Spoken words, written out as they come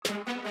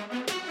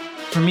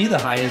For me, the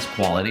highest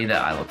quality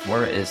that I look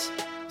for is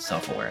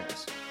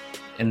self-awareness.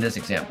 In this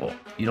example,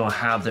 you don't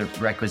have the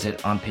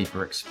requisite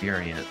on-paper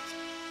experience.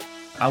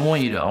 I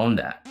want you to own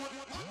that.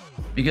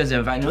 Because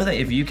if I know that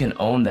if you can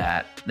own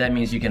that, that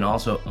means you can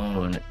also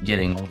own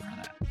getting over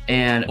that.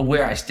 And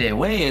where I stay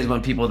away is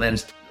when people then,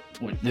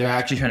 they're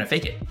actually trying to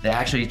fake it. They're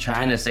actually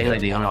trying to say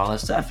like they own all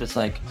this stuff. It's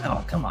like,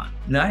 oh, come on.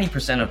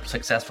 90% of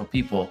successful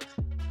people,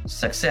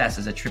 success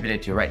is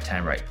attributed to right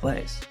time, right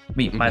place.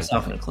 Me,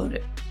 myself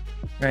included.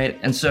 Right.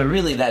 And so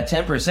really that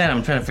 10%,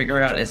 I'm trying to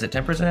figure out, is it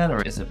 10%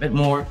 or is it a bit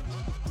more?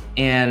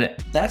 And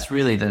that's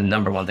really the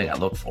number one thing I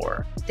look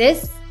for.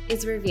 This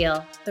is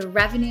Reveal, the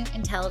Revenue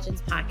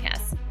Intelligence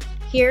Podcast,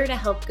 here to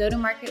help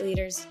go-to-market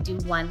leaders do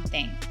one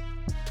thing: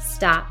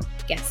 stop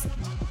guessing.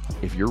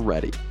 If you're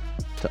ready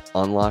to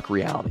unlock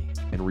reality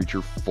and reach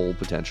your full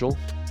potential,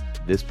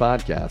 this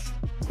podcast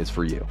is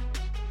for you.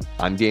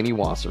 I'm Danny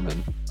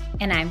Wasserman.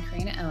 And I'm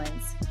Karina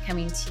Owens,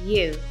 coming to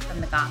you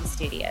from the Gong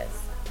Studios.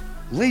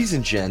 Ladies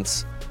and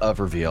gents of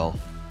Reveal,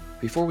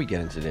 before we get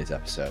into today's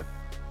episode,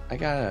 I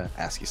gotta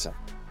ask you something.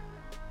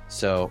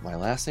 So my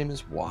last name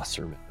is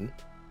Wasserman,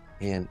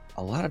 and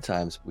a lot of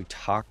times we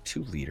talk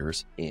to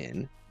leaders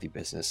in the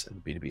business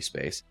and B2B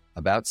space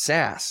about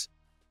SaaS.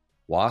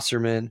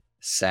 Wasserman,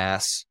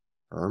 SaaS,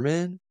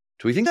 Herman.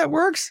 Do we think that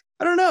works?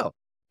 I don't know.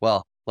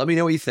 Well, let me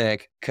know what you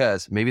think,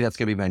 because maybe that's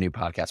gonna be my new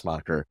podcast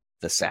moniker,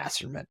 the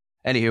SaaSerman.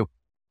 Anywho,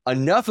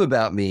 enough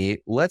about me.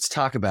 Let's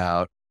talk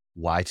about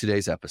why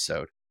today's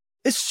episode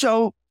is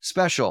so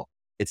special.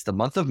 It's the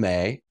month of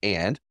May,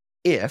 and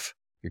if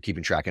you're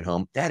keeping track at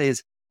home, that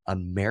is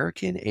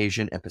American,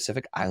 Asian, and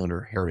Pacific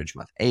Islander Heritage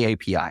Month,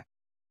 AAPI.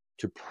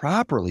 To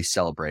properly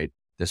celebrate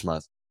this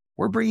month,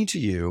 we're bringing to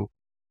you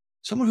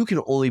someone who can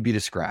only be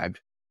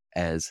described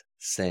as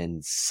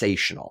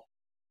sensational.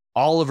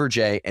 Oliver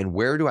Jay. And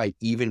where do I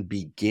even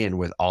begin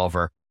with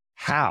Oliver?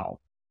 How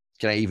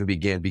can I even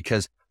begin?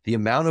 Because the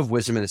amount of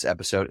wisdom in this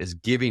episode is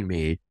giving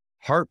me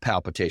heart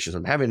palpitations.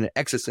 I'm having an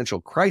existential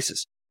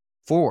crisis.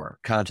 For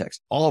context,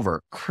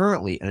 Oliver,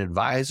 currently an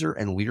advisor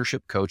and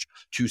leadership coach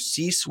to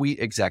C-suite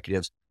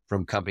executives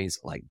from companies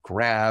like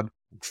Grab,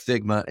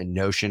 Figma, and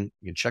Notion.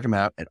 You can check him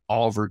out at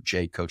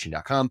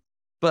oliverjcoaching.com.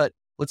 But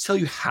let's tell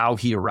you how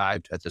he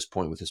arrived at this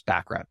point with his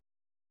background.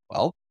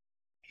 Well,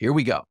 here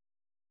we go.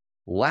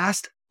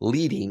 Last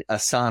leading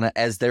Asana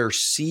as their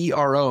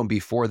CRO, and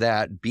before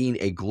that, being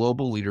a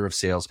global leader of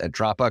sales at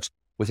Dropbox,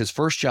 with his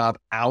first job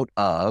out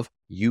of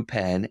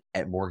UPenn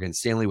at Morgan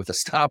Stanley with a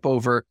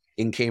stopover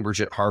in Cambridge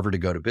at Harvard to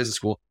go to business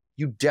school.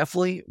 You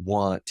definitely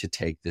want to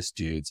take this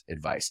dude's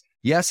advice.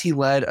 Yes, he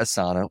led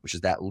Asana, which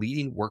is that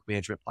leading work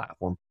management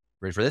platform.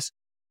 Ready for this?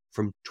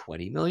 From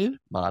 20 million,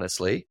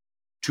 modestly,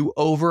 to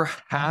over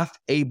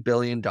 $500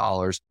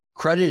 million,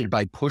 credited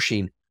by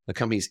pushing the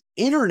company's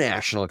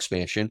international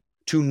expansion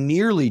to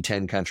nearly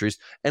 10 countries.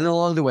 And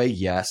along the way,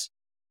 yes,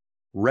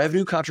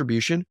 revenue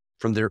contribution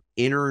from their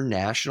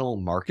international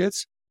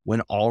markets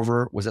when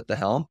Oliver was at the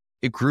helm,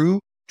 it grew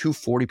to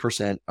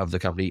 40% of the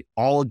company,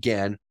 all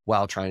again,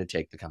 while trying to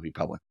take the company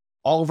public.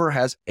 Oliver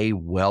has a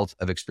wealth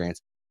of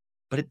experience,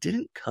 but it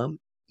didn't come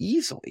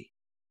easily.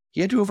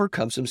 He had to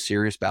overcome some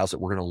serious battles that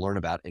we're going to learn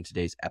about in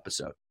today's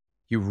episode.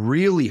 He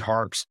really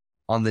harps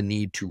on the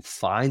need to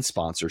find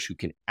sponsors who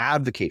can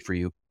advocate for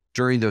you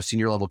during those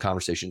senior level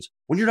conversations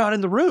when you're not in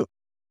the room.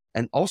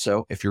 And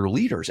also, if you're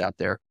leaders out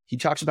there, he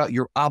talks about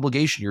your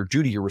obligation, your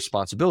duty, your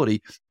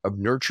responsibility of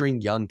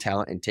nurturing young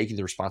talent and taking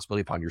the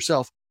responsibility upon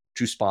yourself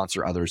to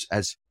sponsor others.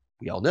 As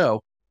we all know,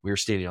 we are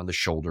standing on the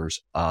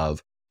shoulders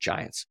of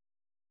giants.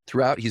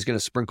 Throughout, he's going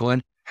to sprinkle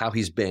in how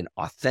he's been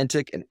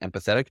authentic and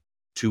empathetic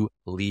to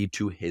lead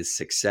to his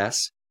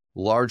success,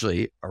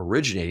 largely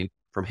originating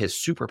from his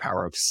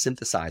superpower of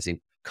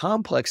synthesizing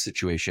complex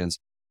situations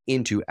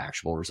into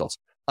actionable results.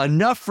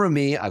 Enough from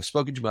me. I've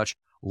spoken too much.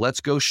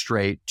 Let's go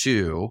straight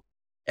to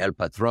El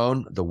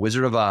Patron, the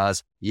Wizard of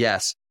Oz.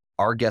 Yes,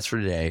 our guest for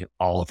today,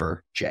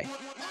 Oliver Jay.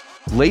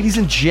 Ladies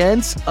and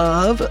gents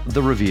of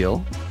the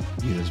Reveal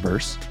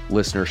Universe,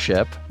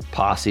 listenership,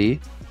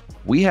 posse,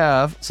 we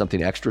have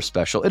something extra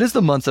special. It is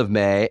the month of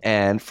May,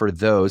 and for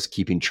those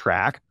keeping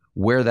track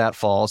where that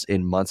falls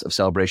in months of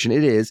celebration,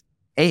 it is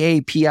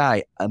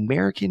AAPI,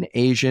 American,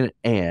 Asian,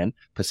 and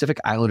Pacific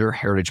Islander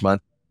Heritage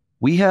Month.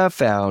 We have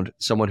found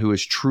someone who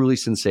is truly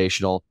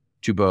sensational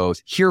to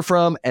both hear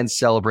from and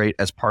celebrate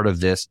as part of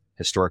this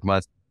historic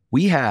month.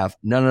 We have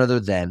none other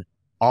than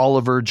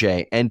Oliver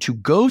Jay. And to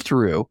go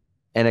through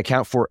and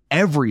account for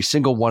every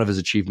single one of his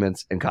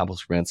achievements and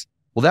accomplishments,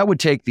 well, that would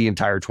take the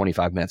entire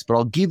 25 minutes. But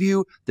I'll give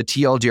you the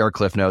TLDR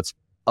cliff notes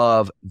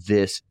of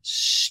this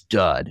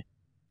stud.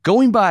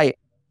 Going by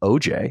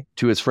OJ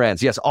to his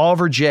friends. Yes,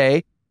 Oliver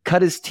Jay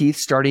cut his teeth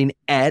starting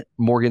at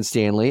Morgan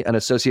Stanley, an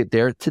associate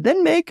there, to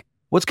then make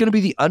what's going to be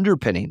the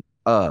underpinning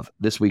of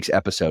this week's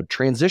episode,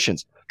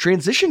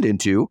 transitioned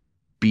into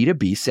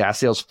B2B SaaS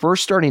sales,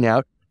 first starting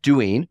out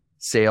doing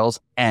sales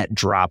at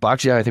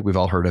Dropbox. Yeah, I think we've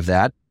all heard of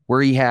that,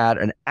 where he had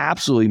an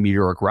absolutely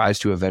meteoric rise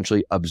to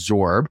eventually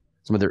absorb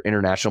some of their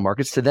international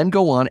markets, to then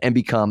go on and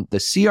become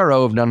the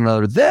CRO of none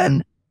other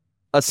than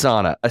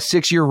Asana, a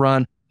 6-year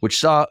run which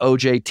saw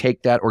OJ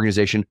take that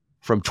organization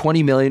from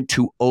 20 million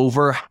to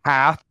over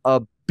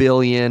 $500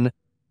 million,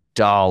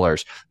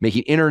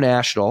 making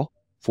international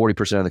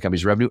 40% of the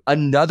company's revenue.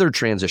 Another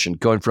transition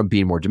going from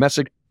being more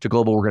domestic to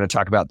global. We're going to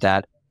talk about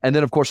that. And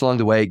then, of course, along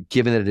the way,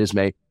 given that it is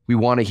May, we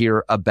want to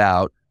hear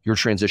about your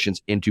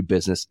transitions into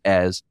business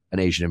as an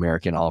Asian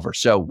American, Oliver.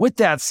 So with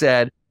that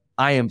said,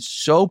 I am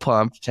so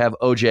pumped to have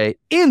OJ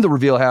in the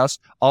Reveal House.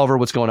 Oliver,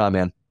 what's going on,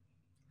 man?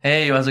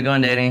 Hey, how's it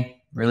going,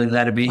 Danny? Really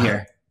glad to be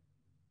here.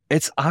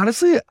 It's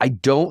honestly, I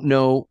don't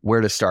know where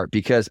to start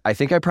because I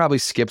think I probably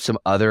skipped some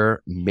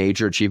other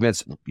major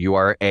achievements. You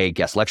are a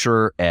guest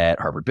lecturer at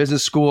Harvard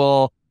Business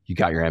School. You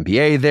got your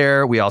MBA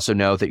there. We also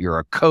know that you're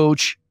a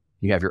coach.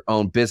 You have your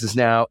own business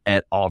now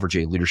at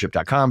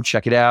oliverjleadership.com.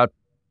 Check it out.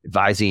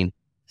 Advising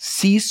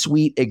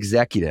C-suite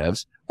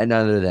executives and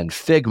none other than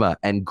Figma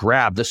and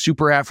Grab, the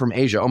super app from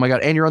Asia. Oh my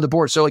God. And you're on the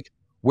board. So like,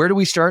 where do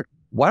we start?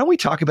 Why don't we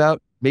talk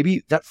about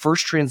maybe that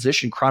first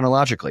transition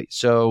chronologically?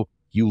 So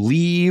you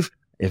leave,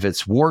 if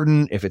it's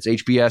Wharton, if it's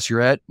HBS,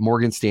 you're at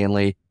Morgan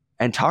Stanley,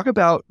 and talk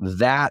about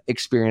that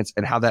experience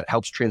and how that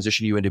helps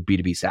transition you into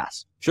B2B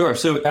SaaS. Sure.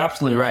 So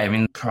absolutely right. I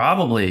mean,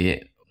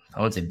 probably,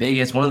 I would say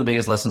one of the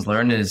biggest lessons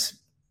learned is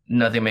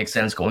nothing makes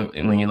sense going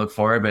when you look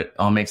forward, but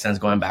all makes sense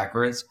going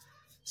backwards.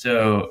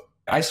 So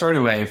I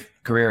started my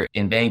career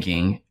in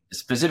banking,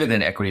 specifically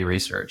in equity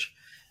research,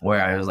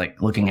 where I was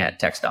like looking at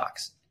tech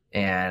stocks.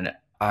 And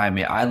I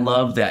mean, I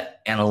love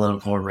that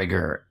analytical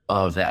rigor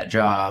of that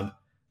job.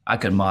 I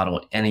could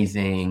model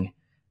anything,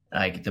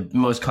 like the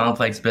most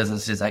complex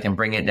businesses. I can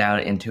bring it down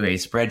into a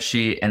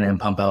spreadsheet and then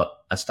pump out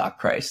a stock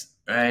price,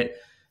 right?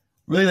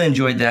 Really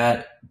enjoyed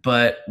that.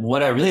 But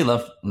what I really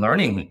loved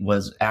learning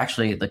was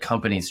actually the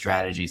company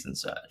strategies and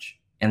such.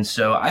 And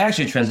so I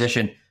actually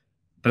transitioned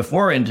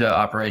before into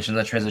operations.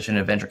 I transitioned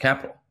to venture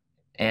capital,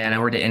 and I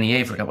worked at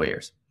NEA for a couple of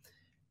years.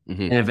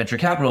 Mm-hmm. And in venture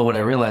capital, what I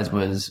realized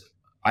was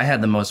I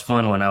had the most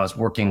fun when I was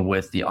working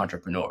with the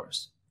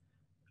entrepreneurs.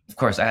 Of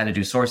course, I had to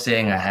do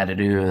sourcing. I had to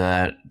do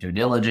the due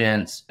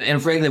diligence.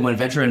 And frankly, when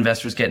venture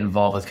investors get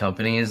involved with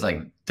companies,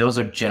 like those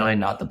are generally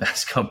not the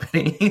best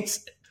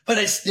companies. But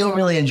I still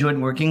really enjoyed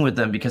working with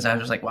them because I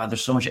was just like, wow,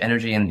 there's so much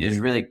energy. And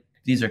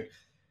these are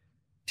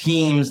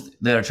teams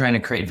that are trying to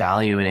create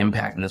value and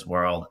impact in this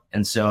world.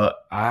 And so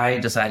I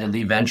decided to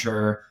leave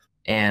venture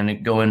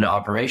and go into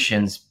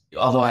operations.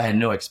 Although I had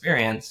no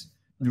experience,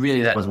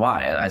 really that was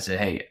why. I said,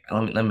 hey,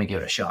 let me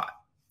give it a shot.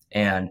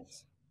 And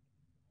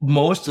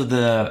most of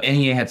the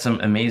NEA had some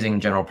amazing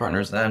general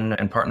partners then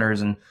and partners.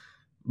 And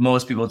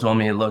most people told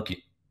me, look,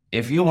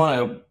 if you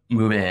want to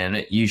move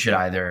in, you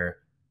got to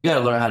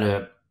learn how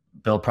to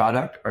build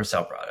product or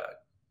sell product.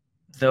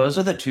 Those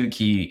are the two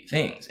key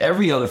things.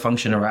 Every other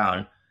function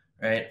around,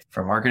 right?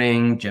 From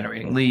marketing,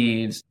 generating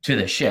leads, to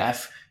the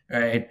chef,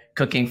 right?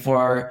 Cooking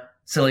for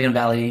Silicon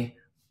Valley,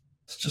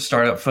 just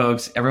startup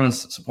folks,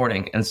 everyone's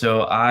supporting. And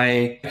so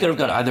I could have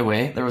gone either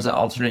way. There was an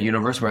alternate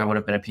universe where I would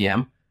have been a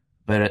PM.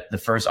 But at the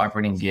first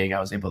operating gig, I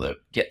was able to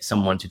get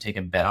someone to take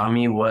a bet on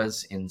me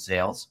was in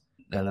sales.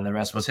 And then the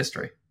rest was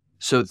history.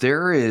 So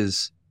there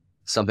is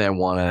something I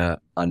want to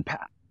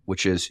unpack,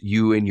 which is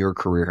you in your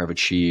career have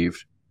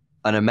achieved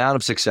an amount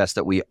of success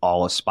that we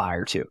all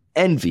aspire to.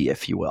 Envy,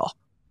 if you will,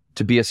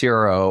 to be a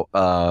CRO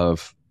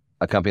of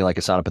a company like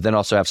Asana, but then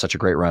also have such a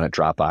great run at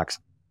Dropbox.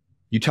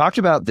 You talked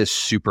about this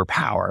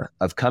superpower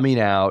of coming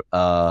out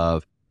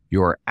of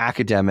your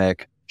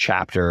academic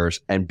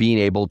chapters and being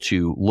able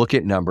to look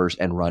at numbers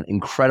and run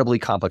incredibly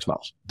complex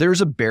models.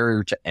 There's a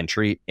barrier to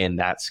entry in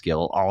that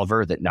skill,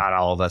 Oliver, that not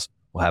all of us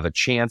will have a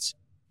chance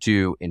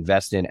to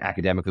invest in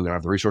academically. We don't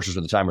have the resources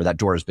or the time, or that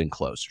door has been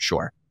closed,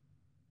 sure.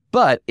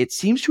 But it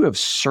seems to have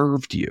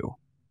served you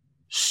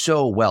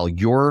so well,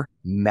 your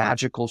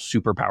magical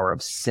superpower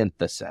of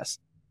synthesis,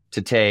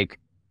 to take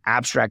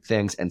abstract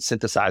things and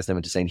synthesize them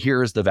into saying,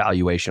 here's the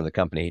valuation of the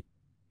company.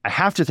 I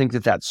have to think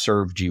that that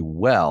served you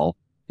well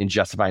in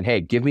justifying,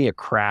 hey, give me a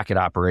crack at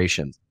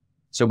operations.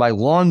 So my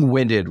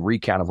long-winded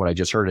recount of what I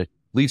just heard, it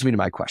leads me to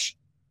my question.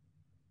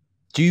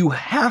 Do you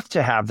have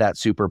to have that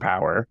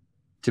superpower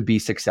to be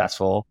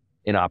successful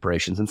in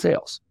operations and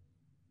sales?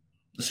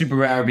 The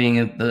superpower being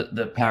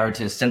the power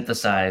to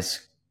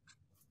synthesize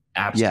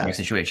abstract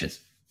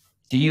situations.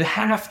 Do you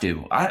have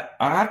to? I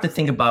have to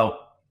think about,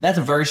 that's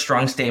a very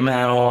strong statement.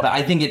 But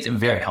I think it's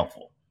very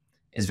helpful.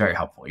 It's very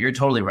helpful. You're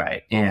totally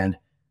right.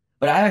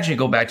 But I actually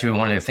go back to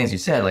one of the things you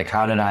said, like,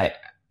 how did I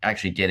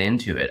actually get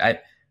into it?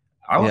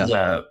 I was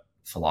a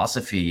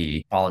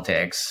philosophy,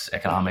 politics,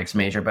 economics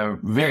major, but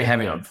very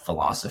heavy on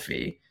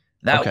philosophy.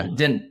 That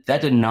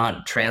did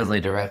not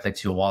translate directly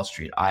to Wall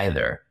Street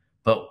either.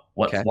 But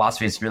what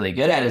philosophy is really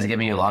good at is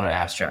giving you a lot of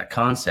abstract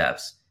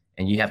concepts,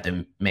 and you have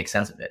to make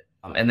sense of it.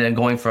 And then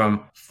going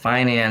from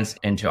finance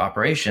into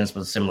operations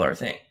was a similar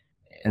thing.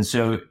 And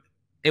so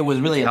it was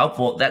really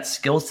helpful. That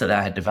skill set that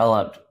I had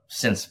developed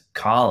since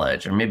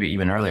college, or maybe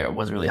even earlier,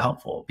 was really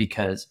helpful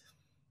because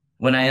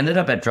when I ended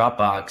up at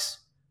Dropbox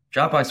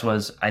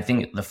was, I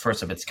think, the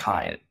first of its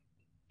kind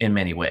in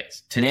many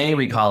ways. Today,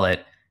 we call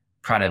it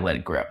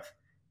product-led growth.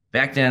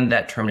 Back then,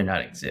 that term did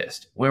not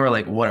exist. We were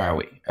like, what are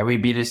we? Are we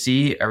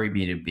B2C? Are we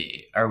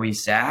B2B? Are we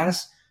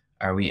SaaS?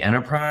 Are we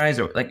enterprise?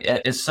 Or like,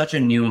 it's such a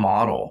new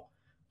model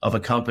of a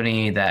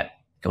company that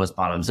goes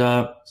bottoms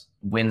up,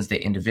 wins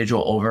the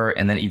individual over,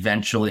 and then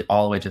eventually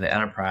all the way to the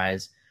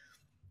enterprise.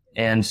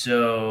 And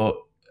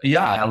so,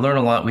 yeah, I learned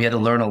a lot. We had to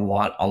learn a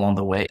lot along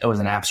the way. It was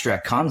an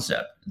abstract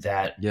concept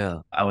that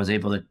I was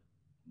able to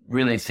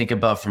really think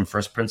about from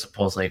first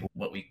principles, like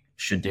what we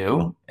should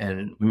do.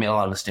 And we made a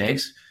lot of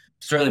mistakes.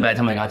 Certainly by the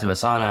time I got to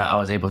Asana, I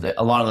was able to,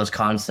 a lot of those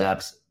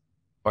concepts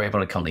were able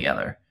to come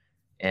together.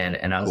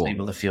 And I was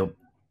able to feel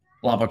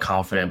a lot more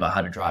confident about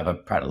how to drive a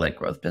product-led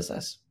growth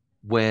business.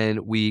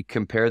 When we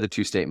compare the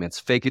two statements,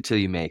 fake it till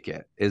you make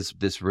it, is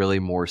this really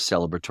more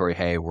celebratory,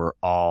 hey, we're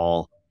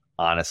all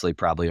honestly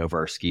probably over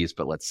our skis,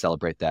 but let's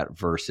celebrate that,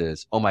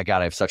 versus, oh my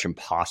God, I have such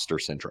imposter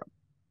syndrome.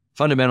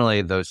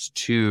 Fundamentally, those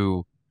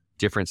two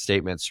different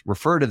statements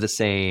refer to the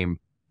same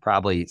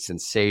probably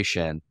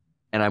sensation.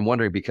 And I'm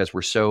wondering, because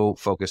we're so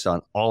focused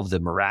on all of the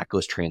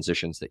miraculous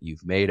transitions that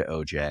you've made,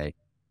 OJ,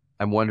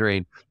 I'm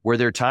wondering, were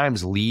there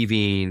times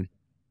leaving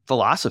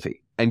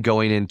philosophy and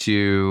going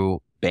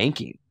into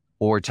banking,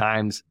 or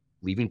times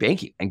leaving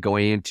banking and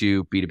going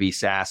into B2B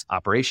SaaS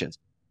operations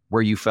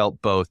where you felt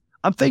both,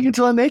 I'm faking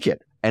until I make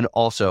it, and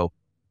also,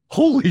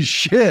 holy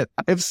shit,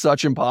 I have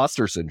such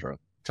imposter syndrome?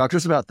 Talk to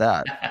us about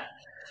that.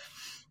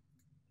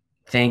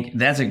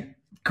 That's a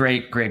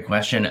great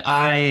question.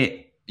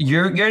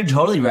 You're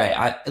totally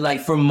right. Like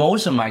for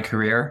most of my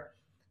career,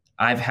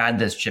 I've had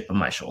this chip on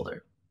my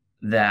shoulder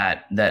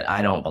that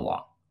I don't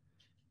belong,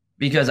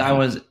 because I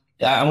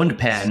went to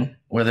Penn,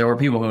 where there were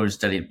people who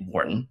studied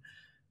Wharton,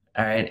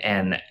 all right,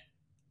 and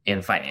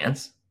in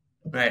finance,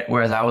 right?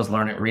 Whereas I was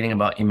reading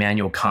about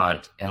Immanuel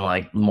Kant and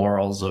like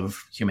morals of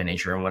human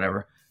nature and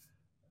whatever.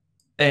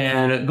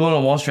 And going to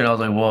Wall Street, I was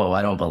like, whoa,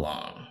 I don't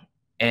belong.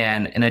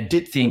 And I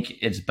did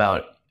think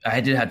I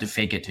did have to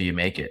fake it till you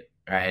make it,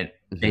 right?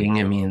 Mm-hmm. Faking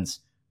it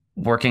means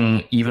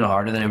working even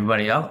harder than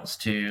everybody else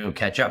to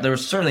catch up. There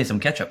was certainly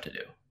some catch up to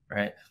do,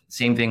 right?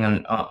 Same thing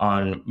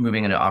on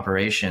moving into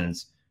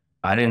operations.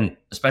 I didn't,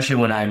 especially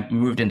when I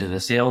moved into the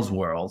sales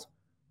world,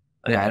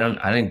 I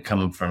didn't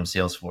come from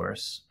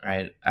Salesforce,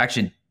 right? I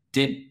actually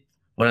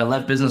when I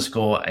left business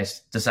school, I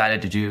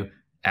decided to do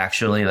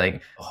actually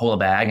like hold a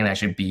bag and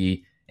actually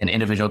be an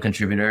individual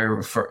contributor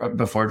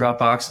before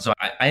Dropbox. So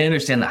I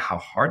understand how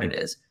hard it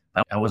is,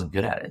 but I wasn't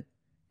good at it.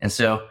 And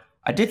so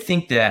I did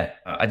think that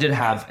I did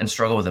have and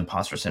struggle with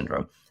imposter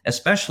syndrome,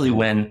 especially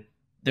when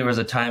there was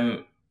a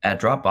time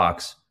at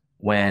Dropbox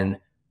when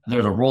there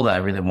was a role that I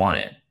really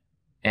wanted.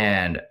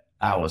 And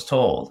I was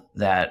told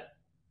that,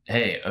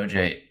 hey,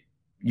 OJ,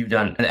 you've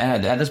done, and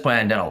at this point,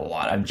 I've done a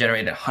lot. I've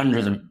generated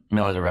hundreds of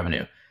millions of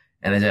revenue.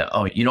 And they said,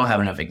 oh, you don't have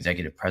enough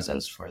executive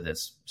presence for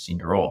this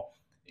senior role.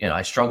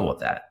 I struggle with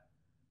that.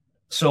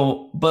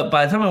 So, but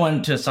by the time I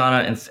went to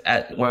Asana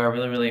and where I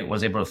really, really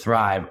was able to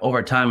thrive,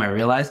 over time, I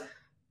realized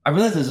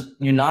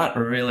you're not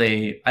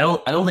really, I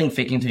don't think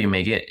faking till you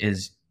make it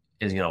is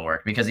going to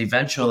work, because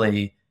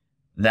eventually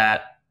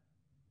that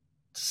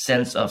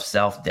sense of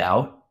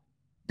self-doubt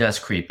does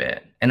creep in.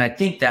 And I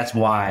think that's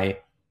why,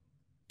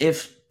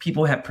 if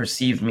people have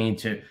perceived me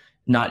to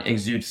not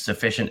exude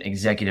sufficient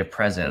executive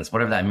presence,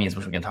 whatever that means,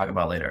 which we can talk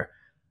about later,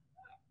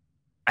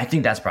 I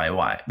think that's probably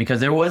why, because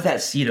there was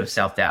that seed of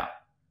self-doubt,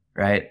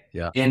 right?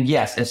 Yeah. And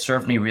yes, it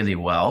served me really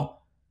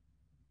well,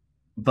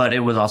 but it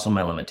was also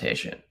my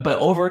limitation. But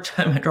over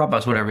time at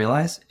Dropbox, what I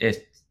realized is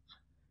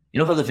you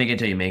don't have to fake it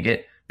till you make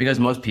it, because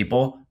most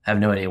people have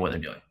no idea what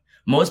they're doing.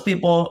 Most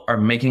people are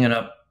making it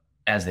up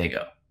as they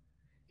go.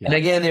 Yeah. And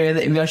again,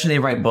 eventually they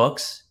write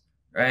books,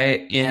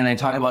 right? And I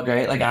talk about,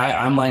 right? Like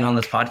I'm like on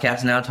this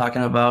podcast now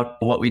talking about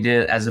what we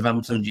did as if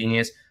I'm some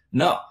genius.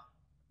 No,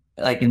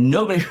 like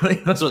nobody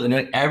really knows what they're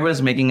doing.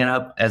 Everyone's making it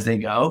up as they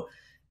go,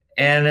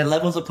 and it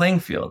levels the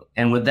playing field.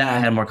 And with that, I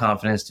had more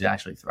confidence to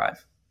actually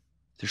thrive.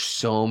 There's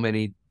so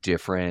many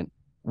different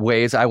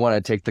ways I want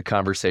to take the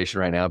conversation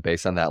right now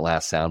based on that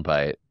last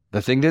soundbite.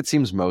 The thing that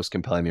seems most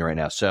compelling to me right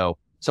now. So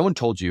someone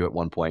told you at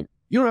one point,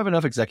 you don't have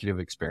enough executive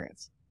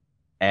experience.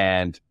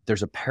 And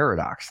there's a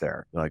paradox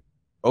there. You're like,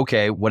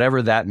 okay,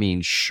 whatever that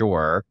means,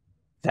 sure,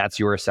 that's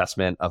your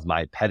assessment of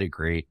my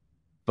pedigree,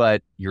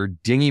 but you're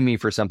dinging me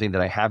for something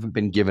that I haven't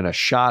been given a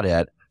shot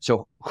at.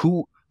 So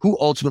who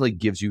ultimately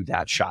gives you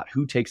that shot?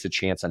 Who takes a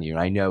chance on you?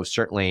 And I know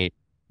certainly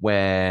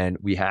when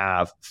we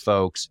have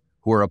folks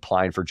who are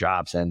applying for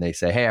jobs and they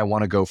say, hey, I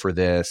want to go for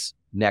this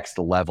next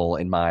level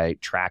in my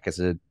track as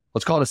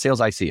let's call it a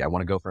sales IC. I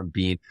want to go from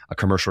being a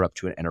commercial rep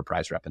to an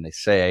enterprise rep. And they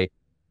say,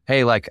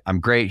 hey, like,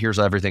 I'm great. Here's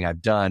everything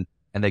I've done.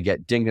 And they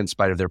get dinged in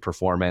spite of their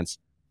performance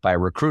by a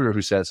recruiter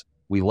who says,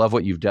 we love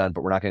what you've done,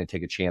 but we're not going to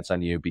take a chance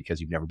on you because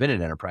you've never been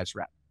an enterprise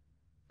rep.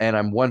 And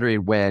I'm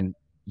wondering, when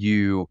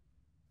you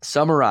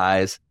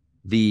summarize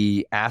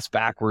the ass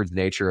backwards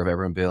nature of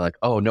everyone being like,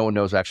 oh, no one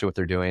knows actually what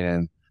they're doing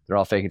and they're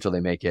all faking until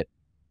they make it.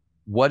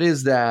 What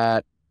is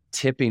that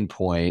tipping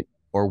point,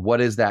 or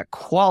what is that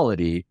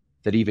quality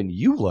that even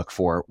you look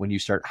for when you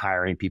start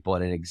hiring people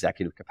at an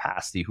executive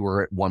capacity who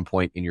are at one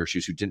point in your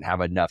shoes who didn't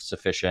have enough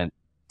sufficient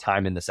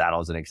time in the saddle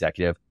as an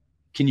executive.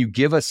 Can you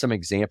give us some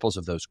examples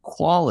of those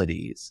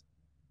qualities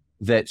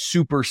that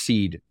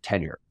supersede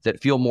tenure,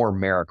 that feel more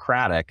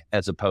meritocratic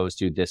as opposed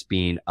to this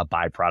being a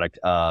byproduct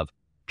of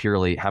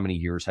purely how many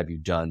years have you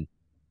done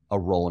a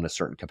role in a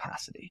certain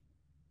capacity?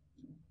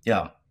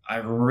 Yeah, I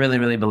really,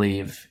 really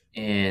believe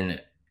in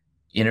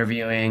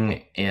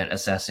interviewing and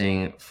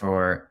assessing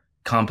for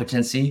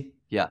competency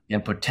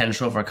and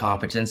potential for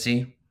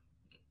competency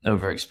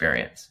over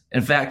experience.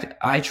 In fact,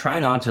 I try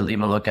not to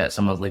even look at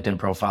someone's LinkedIn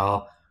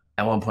profile.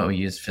 At one point, we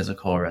used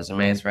physical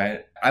resumes,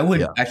 right? I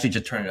would actually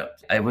just turn it up.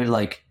 I would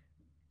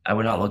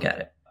not look at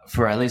it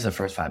for at least the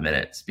first 5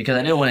 minutes because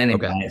I didn't want any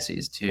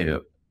biases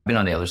to be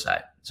on the other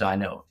side. So I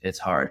know it's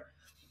hard.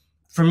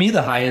 For me,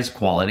 the highest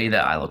quality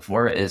that I look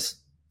for is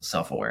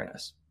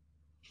self-awareness,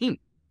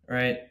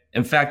 right?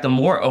 In fact, the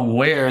more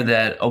aware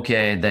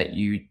that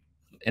you,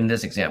 in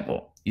this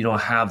example, you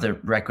don't have the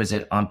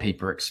requisite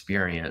on-paper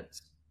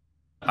experience,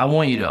 I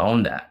want you to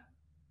own that.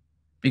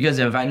 Because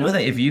if I know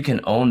that if you can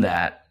own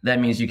that, that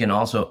means you can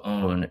also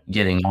own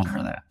getting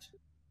over that.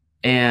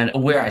 And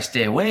where I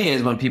stay away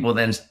is when people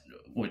then,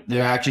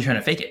 they're actually trying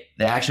to fake it.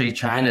 They're actually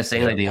trying to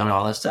say like they own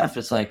all this stuff.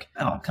 It's like,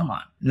 oh, come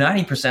on.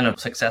 90% of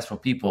successful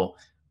people,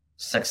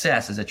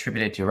 success is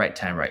attributed to right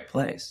time, right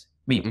place.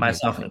 Me,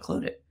 myself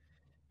included.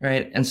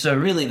 Right. And so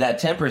really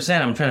that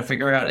 10%, I'm trying to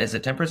figure out, is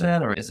it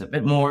 10% or is it a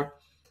bit more?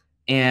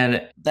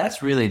 And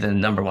that's really the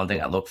number one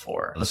thing I look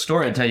for. The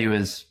story I tell you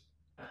is,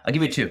 I'll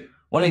give you two.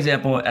 One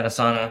example at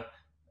Asana,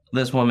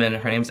 this woman,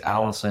 her name's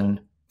Allison,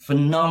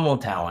 phenomenal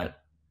talent.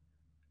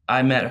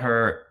 I met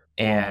her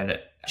and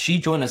she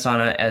joined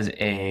Asana as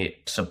a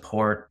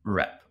support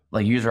rep,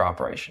 like user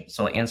operations.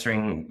 So like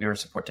answering your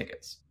support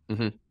tickets.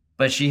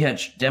 But she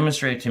had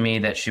demonstrated to me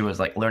that she was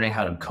like learning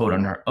how to code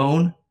on her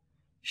own.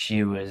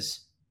 She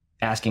was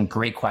asking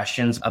great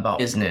questions about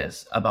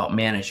business, about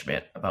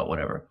management, about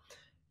whatever.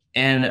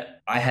 And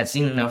I had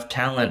seen enough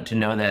talent to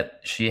know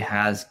that she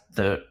has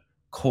the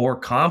core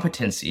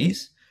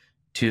competencies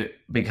to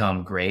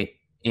become great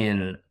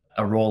in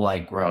a role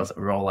like growth,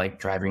 a role like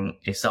driving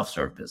a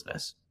self-serve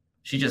business.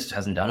 She just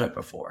hasn't done it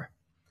before.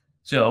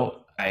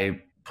 So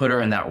I put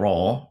her in that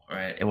role,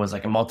 right? It was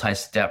like a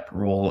multi-step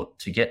role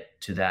to get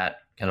to that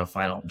kind of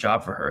final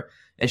job for her.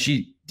 And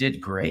she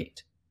did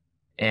great.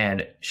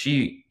 And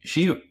she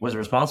was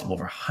responsible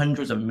for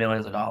hundreds of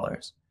millions of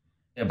dollars.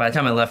 And by the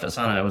time I left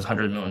Asana, it was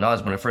 $100 million.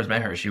 When I first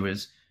met her,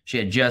 she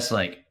had just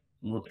like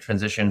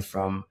transitioned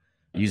from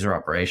user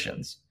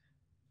operations.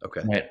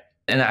 Okay. Right.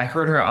 And I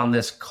heard her on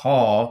this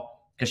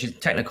call because she's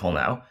technical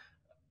now.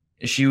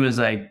 She was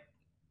like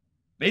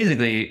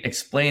basically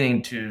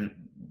explaining to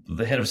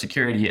the head of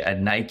security at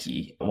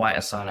Nike why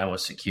Asana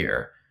was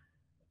secure.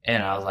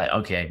 And I was like,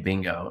 okay,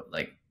 bingo.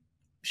 Like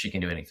she can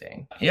do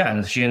anything. Yeah.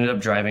 And she ended up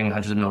driving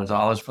hundreds of millions of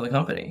dollars for the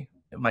company.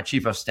 My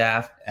chief of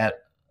staff at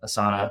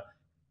Asana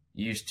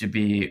used to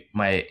be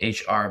my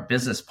HR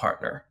business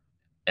partner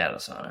at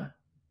Asana.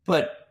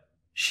 But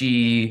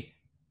she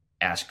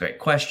asked great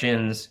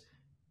questions,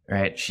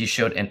 right? She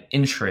showed an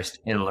interest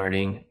in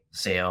learning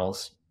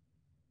sales.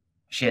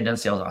 She had done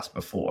sales ops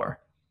before.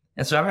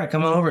 And so, all right,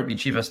 come on over and be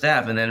chief of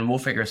staff, and then we'll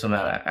figure something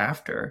out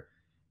after.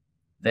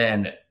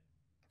 Then a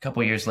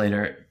couple of years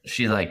later,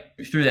 she like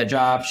through that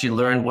job, she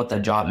learned what the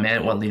job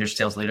meant, what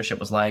sales leadership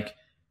was like.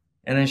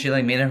 And then she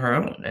like made it her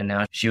own. And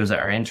now she was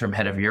our interim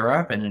head of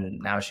Europe, and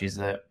now she's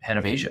the head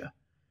of Asia.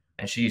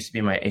 And she used to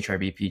be my HR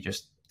VP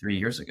just 3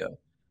 years ago.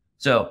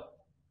 So,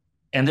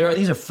 and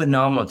these are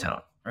phenomenal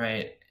talent,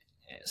 right?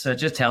 So it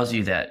just tells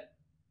you that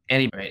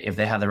if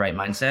they have the right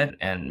mindset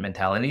and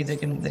mentality, they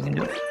can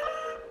do it.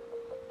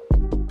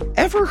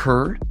 Ever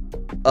heard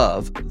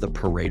of the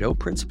Pareto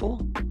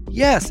principle?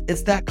 Yes,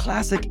 it's that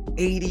classic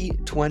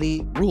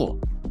 80-20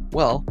 rule.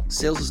 Well,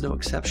 sales is no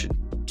exception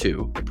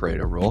to the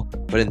Pareto rule,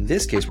 but in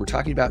this case, we're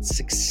talking about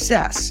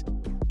success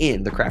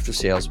in the craft of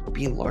sales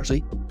being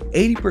largely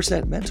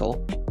 80%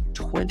 mental,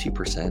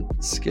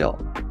 20% skill.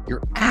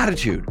 Your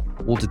attitude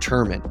will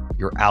determine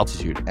your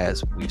altitude,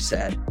 as we've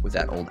said with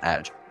that old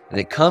adage. And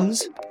it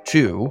comes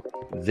to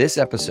this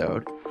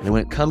episode, and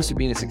when it comes to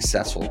being a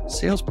successful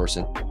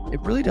salesperson,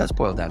 it really does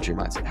boil down to your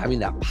mindset, having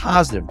that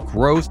positive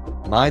growth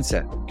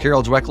mindset.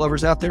 Carol Dweck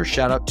lovers out there,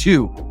 shout out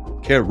to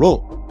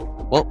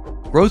Carol. Well,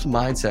 growth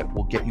mindset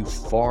will get you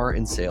far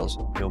in sales,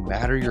 no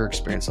matter your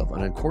experience level.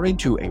 And according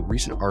to a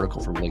recent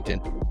article from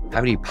LinkedIn,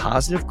 having a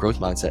positive growth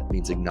mindset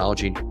means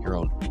acknowledging your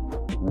own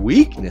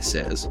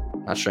weaknesses,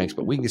 not strengths,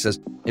 but weaknesses,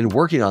 and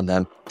working on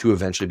them to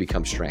eventually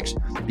become strengths.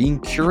 Being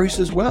curious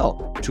as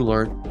well to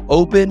learn,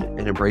 open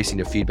and embracing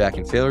the feedback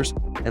and failures,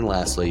 and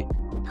lastly,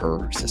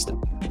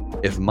 persistent.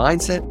 If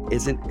mindset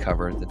isn't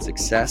covered, then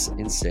success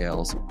in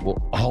sales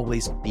will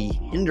always be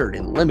hindered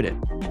and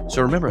limited.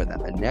 So remember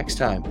that the next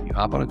time you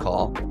hop on a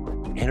call,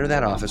 enter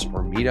that office,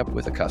 or meet up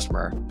with a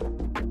customer,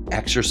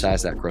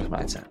 exercise that growth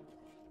mindset.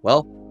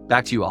 Well,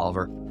 back to you,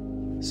 Oliver.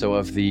 So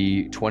of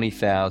the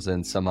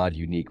 20,000 some odd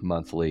unique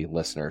monthly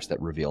listeners that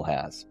Reveal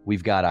has,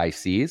 we've got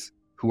ICs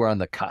who are on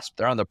the cusp.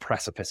 They're on the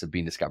precipice of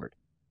being discovered.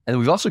 And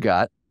we've also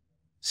got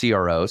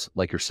CROs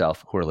like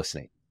yourself who are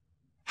listening.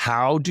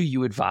 How do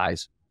you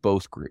advise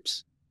both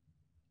groups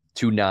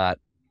to not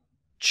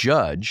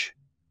judge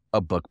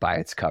a book by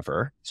its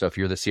cover. So if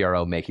you're the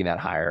CRO making that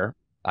hire,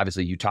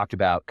 obviously you talked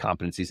about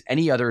competencies.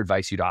 Any other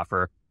advice you'd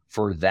offer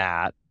for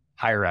that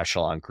higher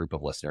echelon group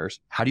of listeners?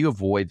 How do you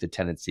avoid the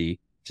tendency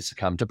to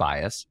succumb to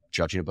bias,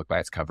 judging a book by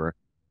its cover?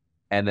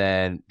 And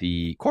then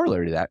the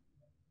corollary to that,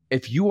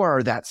 if you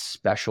are that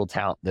special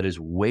talent that is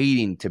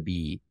waiting to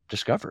be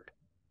discovered,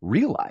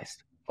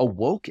 realized,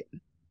 awoken,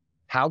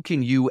 how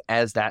can you,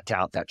 as that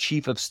talent, that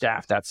chief of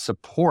staff, that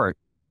support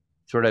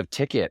sort of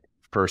ticket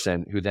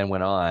person who then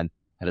went on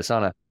at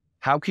Asana,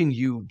 how can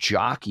you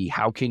jockey?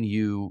 How can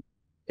you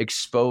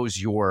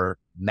expose your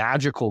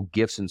magical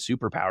gifts and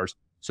superpowers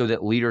so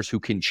that leaders who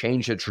can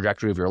change the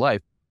trajectory of your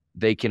life,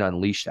 they can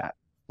unleash that?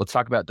 Let's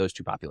talk about those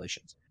two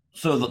populations.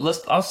 So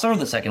I'll start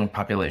with the second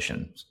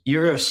population.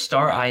 You're a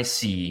star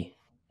IC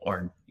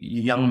or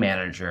young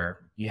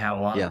manager. You have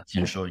a lot of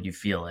potential. You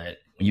feel it.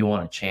 You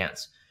want a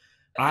chance.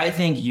 I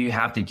think you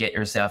have to get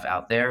yourself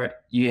out there.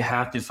 You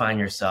have to find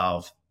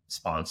yourself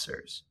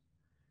sponsors.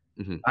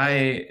 Mm-hmm. I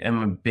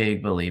am a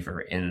big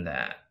believer in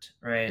that,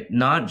 right?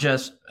 Not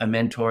just a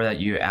mentor that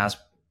you ask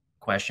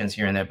questions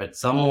here and there, but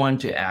someone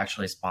to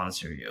actually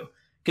sponsor you.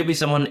 Could be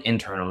someone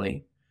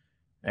internally.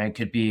 It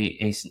could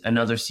be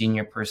another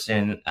senior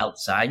person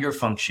outside your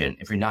function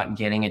if you're not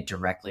getting it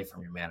directly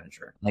from your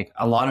manager. Like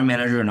a lot of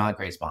managers are not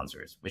great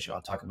sponsors, which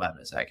I'll talk about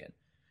in a second.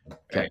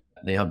 Okay.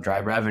 They help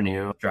drive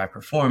revenue, drive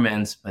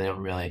performance, but they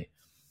don't really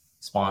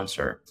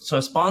sponsor. So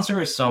a sponsor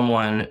is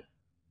someone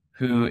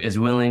who is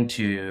willing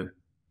to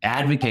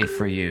advocate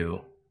for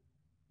you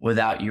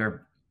without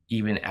your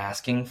even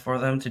asking for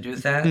them to do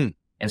that.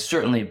 And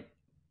certainly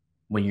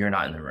when you're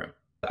not in the room.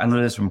 I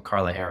learned this from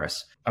Carla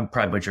Harris. I'm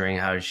probably butchering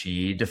how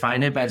she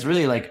defined it, but it's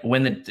really like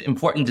when the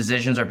important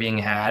decisions are being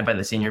had by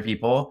the senior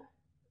people,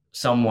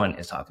 someone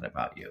is talking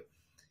about you.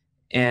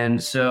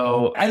 And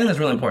so I think that's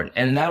really important.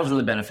 And that was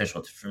really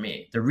beneficial for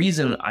me. The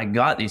reason I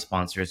got these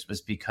sponsors was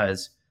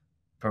because,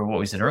 for what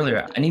we said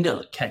earlier, I need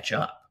to catch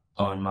up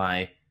on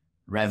my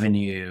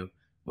revenue,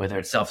 whether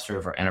it's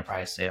self-serve or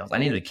enterprise sales. I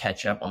needed to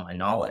catch up on my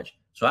knowledge.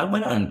 So I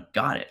went and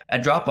got it.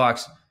 At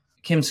Dropbox,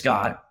 Kim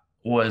Scott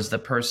was the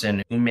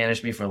person who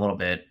managed me for a little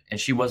bit, and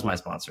she was my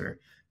sponsor.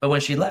 But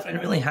when she left, I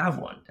didn't really have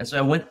one. And so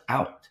I went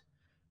out,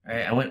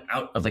 right? I went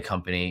out of the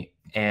company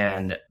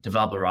and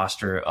developed a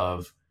roster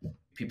of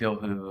people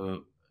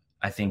who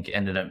I think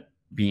ended up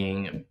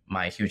being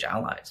my huge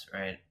allies,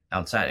 right?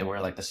 Outside, they were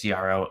like the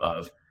CRO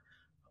of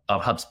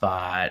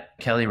HubSpot.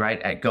 Kelly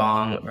Wright at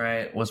Gong,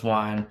 right, was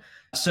one.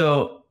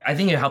 So I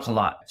think it helps a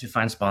lot to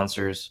find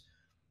sponsors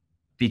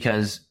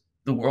because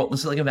the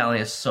Silicon Valley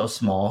is so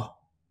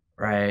small,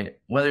 right?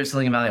 Whether it's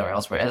Silicon Valley or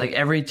elsewhere, like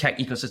every tech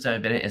ecosystem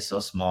I've been in is so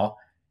small,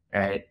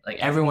 right? Like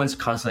everyone's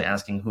constantly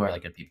asking who are the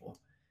good people.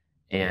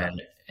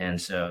 And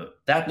so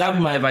that would be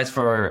my advice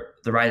for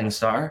the rising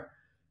star.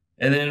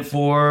 And then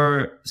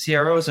for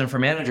CROs and for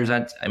managers,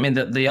 I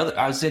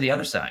would say the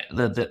other side,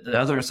 the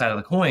other side of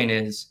the coin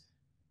is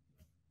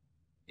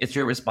it's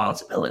your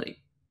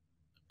responsibility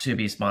to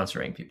be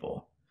sponsoring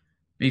people,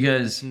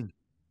 because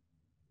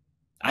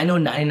I know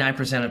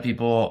 99% of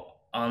people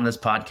on this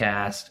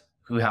podcast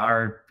who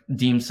are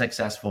deemed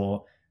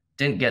successful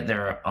didn't get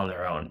there on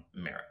their own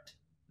merit.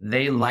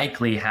 They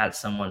likely had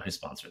someone who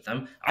sponsored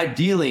them.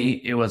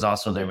 Ideally, it was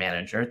also their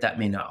manager. That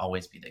may not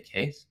always be the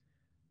case,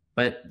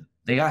 but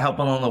they got help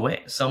along the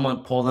way.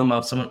 Someone pulled them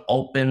up. Someone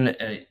opened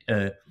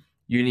a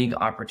unique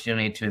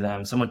opportunity to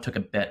them. Someone took a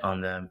bet on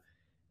them.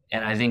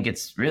 And I think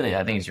it's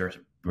your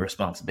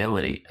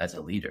responsibility as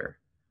a leader.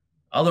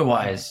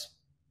 Otherwise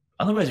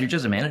you're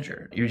just a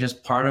manager. You're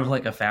just part of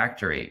like a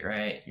factory,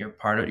 right? You're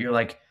part of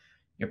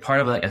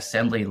like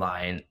assembly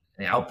line.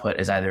 The output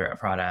is either a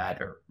product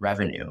or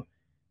revenue.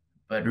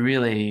 But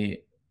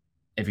really,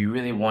 if you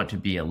really want to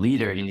be a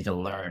leader, you need to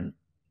learn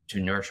to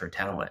nurture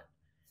talent.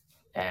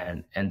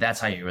 And that's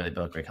how you really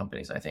build great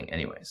companies, I think,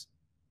 anyways.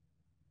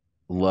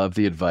 Love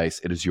the advice.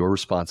 It is your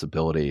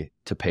responsibility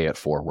to pay it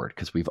forward,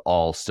 because we've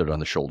all stood on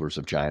the shoulders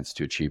of giants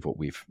to achieve what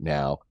we've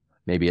now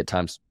maybe at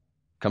times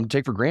come to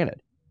take for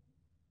granted.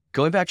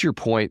 Going back to your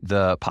point,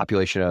 the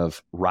population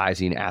of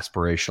rising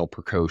aspirational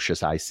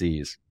precocious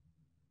ICs,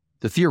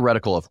 the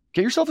theoretical of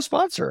get yourself a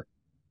sponsor,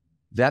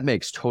 that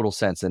makes total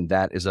sense. And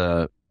that is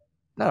not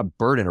a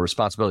burden, a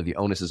responsibility. The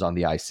onus is on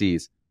the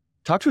ICs.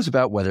 Talk to us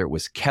about whether it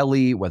was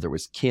Kelly, whether it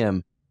was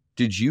Kim.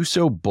 Did you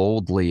so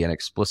boldly and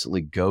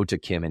explicitly go to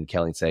Kim and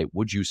Kelly and say,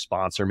 would you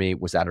sponsor me?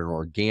 Was that an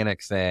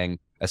organic thing?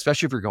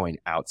 Especially if you're going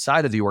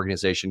outside of the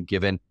organization,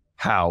 given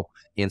how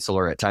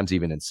insular, at times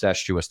even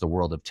incestuous, the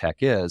world of tech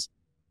is.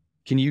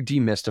 Can you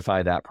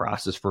demystify that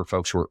process for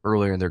folks who are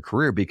earlier in their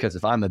career? Because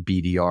if I'm a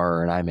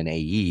BDR and I'm an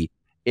AE,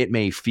 it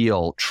may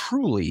feel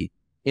truly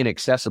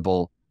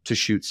inaccessible to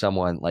shoot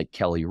someone like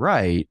Kelly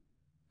Wright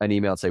an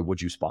email and say,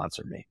 would you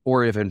sponsor me?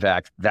 Or if in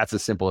fact that's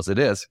as simple as it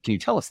is, can you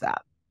tell us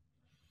that?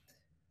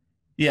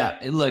 Yeah,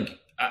 look,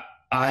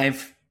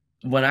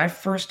 when I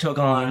first took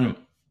on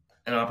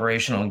an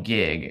operational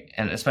gig,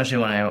 and especially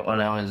when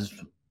I was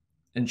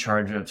in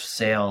charge of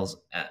sales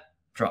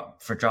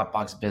for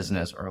Dropbox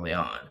Business early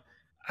on,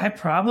 I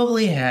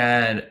probably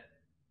had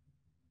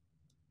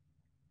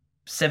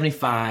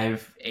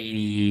 75,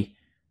 80,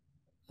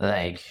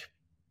 like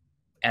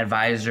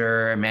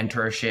advisor,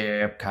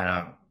 mentorship kind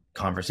of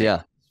conversation.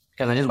 Yeah.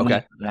 Because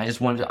Okay.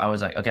 I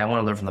was like, okay, I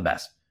want to learn from the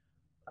best.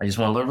 I just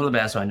want to learn from the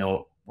best so I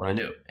know what I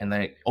do. And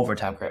then over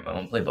time, create my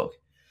own playbook.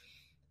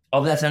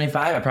 Of that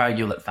 75, I probably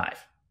give it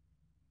 5.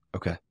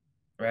 Okay.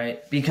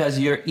 Right? Because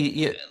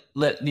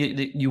what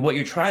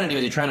you're trying to do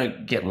is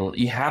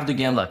you have to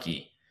get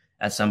lucky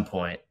at some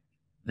point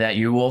that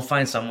you will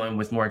find someone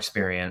with more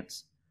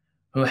experience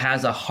who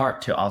has a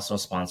heart to also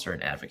sponsor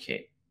and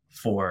advocate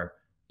for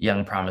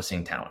young,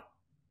 promising talent.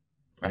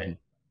 Right? Mm-hmm.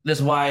 This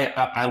is why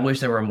I wish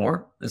there were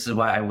more. This is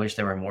why I wish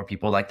there were more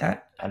people like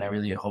that. And I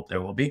really hope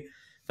there will be.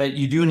 But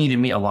you do need to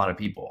meet a lot of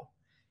people.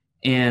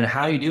 And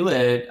how you do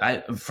it,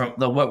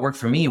 what worked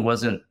for me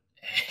wasn't,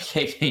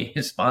 hey,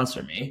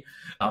 sponsor me.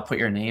 I'll put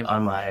your name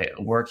on my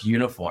work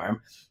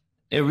uniform.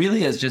 It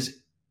really is just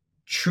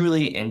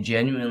truly and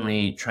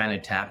genuinely trying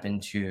to tap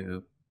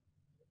into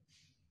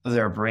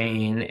their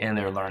brain and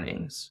their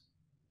learnings.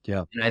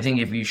 Yeah. And I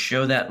think if you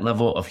show that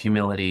level of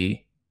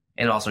humility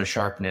and also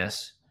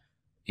sharpness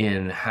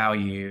in how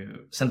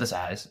you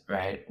synthesize,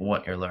 right,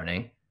 what you're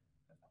learning,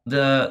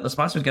 the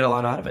sponsors get a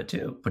lot out of it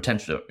too.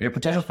 Your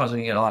potential sponsors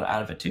can get a lot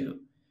out of it too,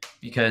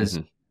 because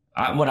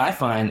what I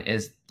find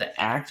is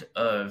the act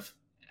of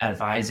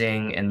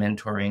advising and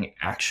mentoring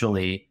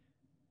actually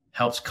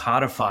helps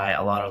codify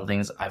a lot of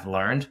things I've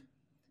learned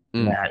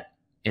that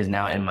is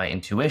now in my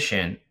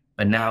intuition.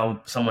 But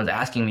now someone's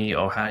asking me,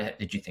 oh, how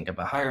did you think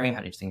about hiring?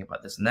 How did you think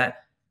about this and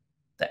that?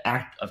 The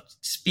act of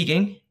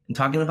speaking and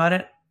talking about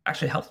it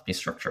actually helps me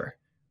structure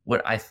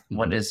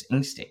what is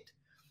instinct.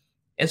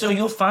 And so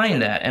you'll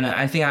find that. And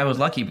I think I was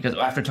lucky because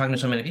after talking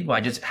to so many people, I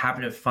just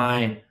happened to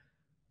find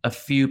a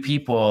few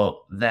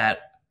people that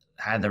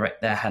had the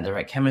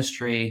right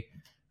chemistry,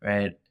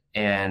 right?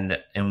 And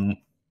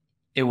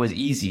it was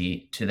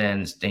easy to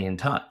then stay in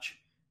touch.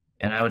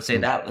 And I would say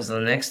that was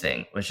the next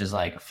thing, which is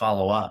like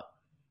follow up.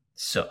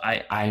 So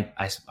I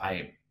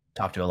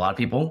talked to a lot of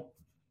people.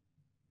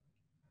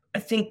 I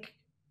think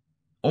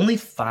only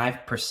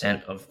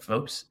 5% of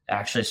folks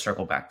actually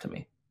circle back to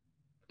me.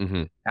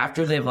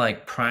 After they've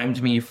like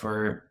primed me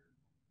for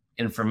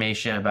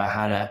information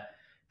about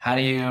how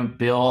do you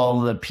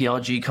build the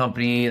PLG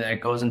company that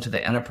goes into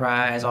the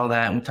enterprise, all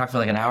that. And we talked for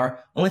like an hour.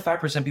 Only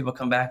 5% people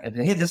come back and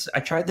say, hey, I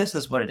tried this.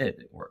 This is what it did.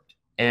 It worked.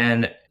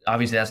 And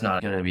obviously that's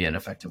not going to be an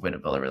effective way to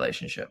build a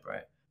relationship,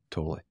 right?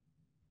 Totally.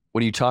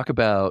 When you talk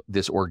about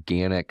this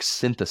organic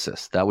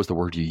synthesis, that was the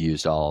word you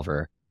used,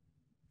 Oliver,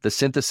 the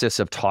synthesis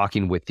of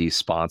talking with these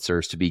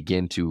sponsors to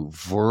begin to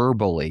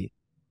verbally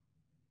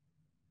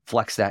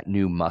flex that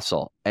new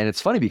muscle. And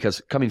it's funny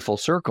because coming full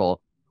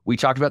circle, we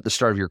talked about the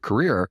start of your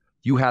career,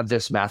 you have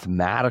this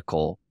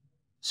mathematical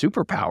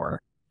superpower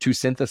to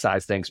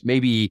synthesize things,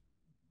 maybe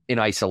in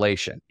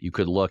isolation. You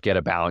could look at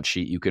a balance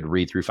sheet, you could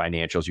read through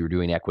financials, you were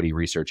doing equity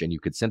research, and you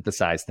could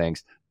synthesize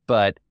things,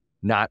 but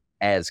not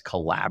as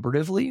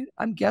collaboratively,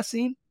 I'm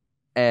guessing.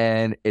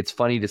 And it's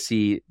funny to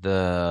see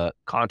the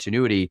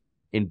continuity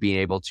in being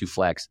able to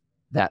flex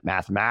that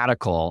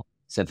mathematical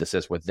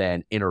synthesis with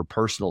then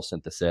interpersonal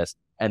synthesis,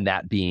 and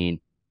that being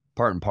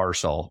part and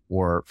parcel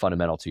or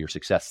fundamental to your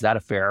success. Is that a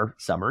fair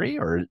summary,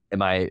 or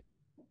am I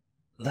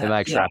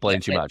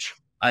extrapolating too much?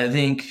 I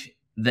think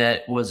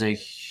that was a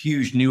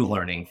huge new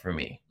learning for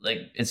me.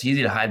 Like, it's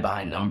easy to hide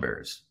behind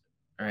numbers,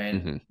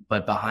 right?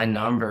 But behind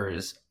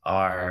numbers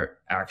are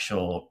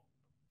actual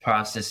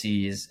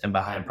processes, and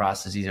behind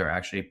processes are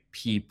actually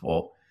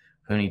people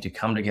who need to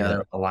come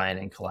together, align,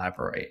 and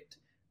collaborate.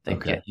 They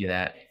get you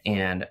that.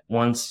 And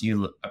once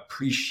you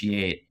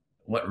appreciate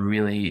what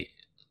really,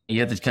 you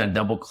have to kind of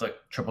double click,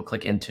 triple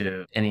click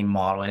into any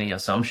model, any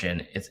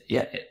assumption.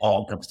 It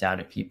all comes down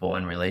to people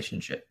and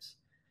relationships.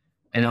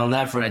 And on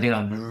that front, I think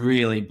I'm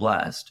really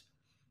blessed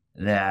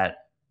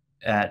that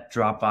at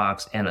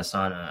Dropbox and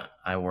Asana,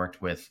 I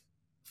worked with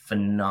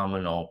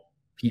phenomenal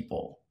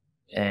people,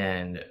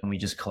 and we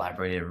just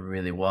collaborated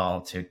really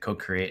well to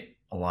co-create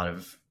a lot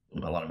of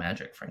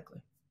magic, frankly.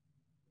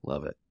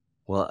 Love it.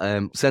 Well,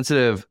 I'm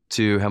sensitive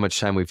to how much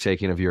time we've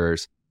taken of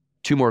yours.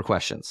 2 more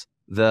questions.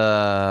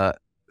 The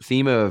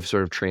theme of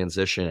sort of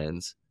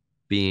transitions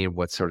being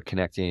what's sort of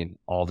connecting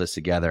all this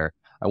together.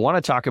 I want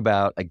to talk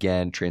about,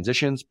 again,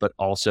 transitions, but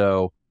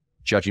also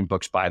judging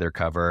books by their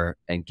cover.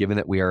 And given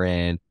that we are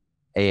in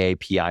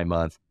AAPI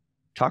month,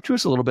 talk to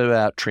us a little bit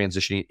about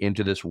transitioning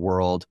into this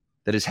world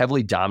that is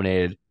heavily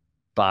dominated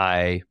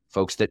by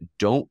folks that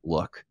don't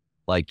look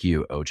like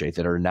you, OJ,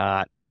 that are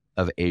not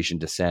of Asian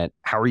descent.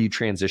 How are you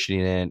transitioning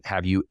in?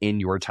 Have you, in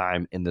your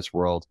time in this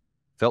world,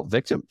 felt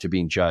victim to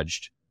being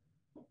judged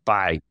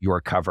by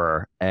your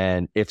cover?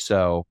 And if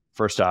so,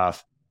 first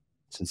off,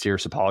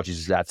 sincerest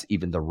apologies if that's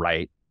even the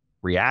right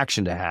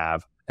reaction to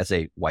have as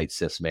a white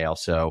cis male.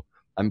 So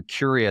I'm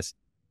curious,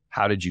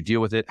 how did you deal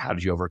with it? How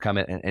did you overcome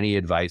it? And any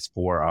advice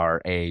for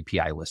our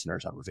AAPI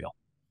listeners on Reveal?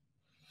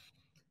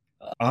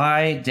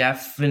 I'll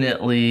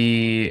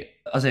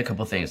say a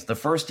couple of things. The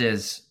first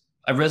is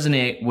I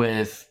resonate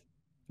with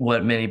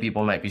what many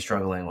people might be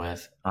struggling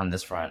with on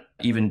this front,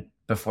 even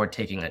before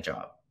taking a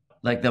job.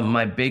 Like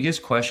my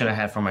biggest question I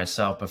had for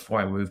myself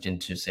before I moved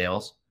into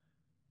sales,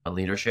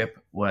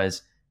 leadership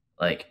was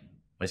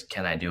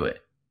can I do it?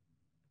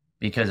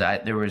 Because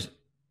there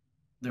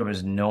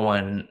was no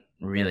one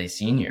really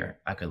senior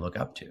I could look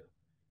up to.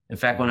 In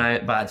fact,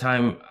 by the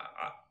time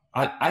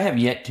I have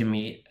yet to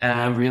meet, and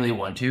I really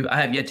want to,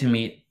 I have yet to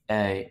meet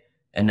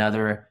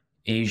another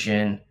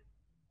Asian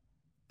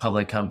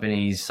public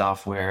companies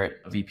software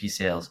VP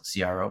sales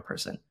CRO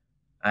person.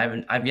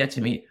 I've yet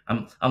to meet.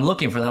 I'm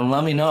looking for them.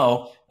 Let me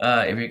know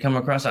if you come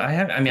across it.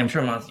 I'm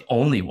sure I'm not the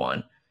only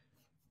one,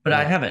 but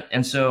I haven't.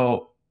 And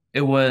so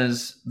it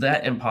was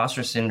that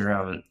imposter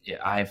syndrome.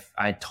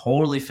 I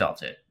totally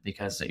felt it,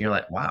 because you're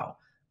like, wow,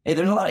 hey,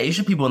 there's a lot of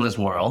Asian people in this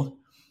world.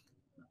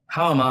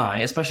 How am I,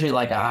 especially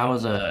like I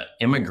was a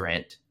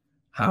immigrant,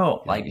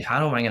 how am I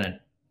going to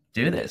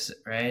do this?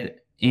 Right.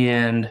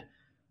 And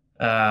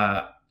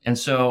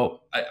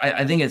so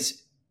I think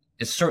it's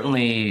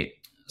certainly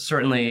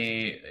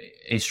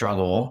a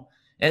struggle,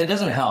 and it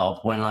doesn't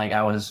help when I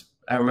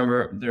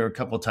remember there were a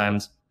couple of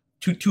times,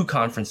 two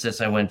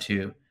conferences I went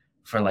to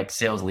for like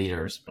sales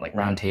leaders, like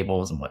round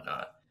tables and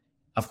whatnot.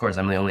 Of course,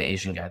 I'm the only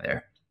Asian guy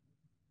there,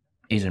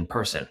 Asian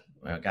person,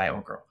 a guy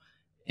or girl.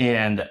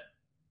 And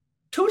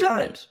 2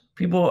 times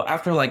people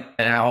and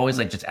I always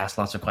just ask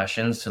lots of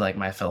questions to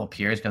my fellow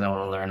peers, because I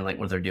want to learn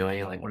what they're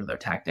doing, what are their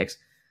tactics.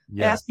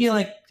 Yeah. They asked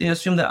me they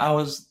assumed that I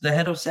was the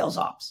head of sales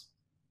ops.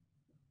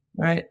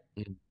 Right.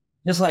 Mm-hmm.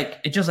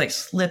 It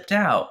just slipped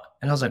out.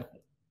 And I was like,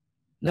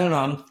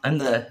 no, I'm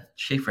the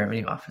chief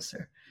revenue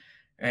officer.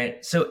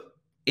 Right. So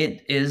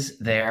it is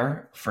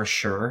there for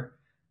sure.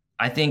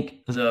 I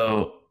think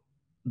the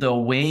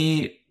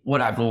way what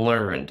I've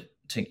learned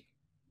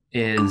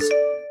is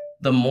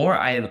the more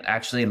I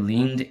actually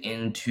leaned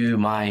into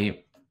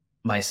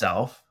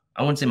myself,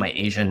 I wouldn't say my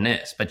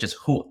Asian-ness, but just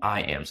who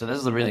I am. So this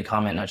is a really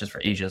comment, not just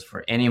for Asians,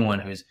 for anyone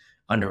who's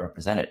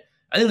underrepresented.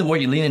 I think the more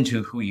you lean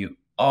into who you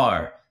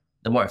are,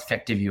 the more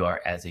effective you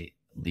are as a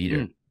leader.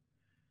 Mm.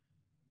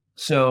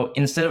 So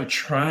instead of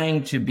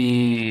trying to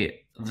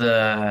be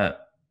the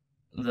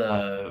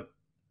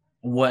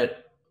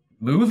what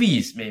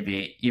movies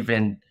maybe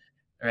even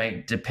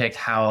depict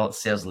how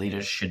sales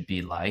leaders should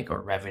be like,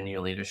 or revenue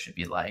leaders should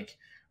be like,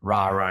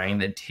 rah-rahing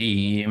the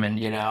team and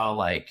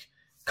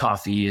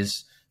coffee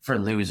is for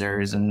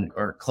losers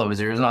or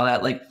closers and all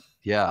that.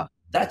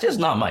 That's just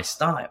not my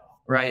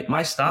style, right?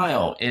 My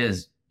style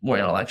is more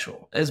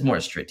intellectual, is more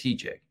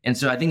strategic. And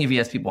so I think if you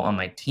ask people on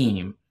my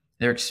team,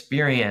 their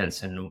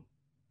experience and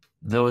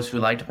those who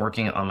liked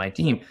working on my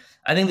team,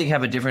 I think they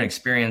have a different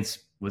experience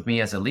with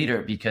me as a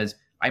leader, because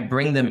I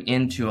bring them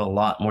into a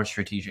lot more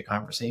strategic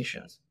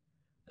conversations.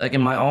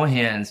 In my own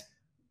hands,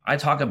 I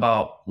talk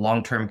about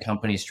long-term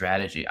company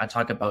strategy. I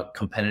talk about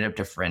competitive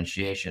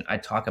differentiation. I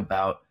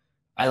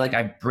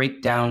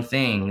break down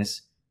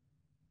things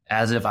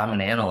as if I'm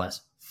an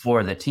analyst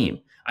for the team.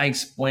 I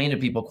explain to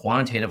people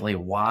quantitatively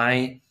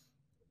why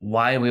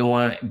we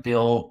want to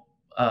bill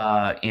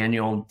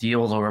annual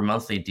deals over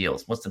monthly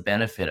deals. What's the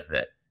benefit of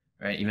it,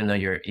 right? Even though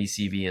your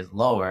ACV is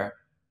lower,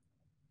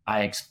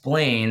 I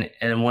explain,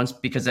 and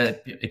because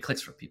it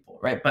clicks for people,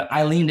 right? But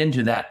I leaned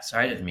into that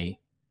side of me,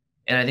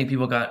 and I think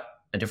people got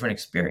a different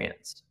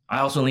experience. I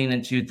also leaned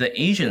into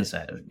the Asian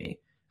side of me.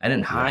 I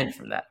didn't hide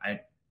from that.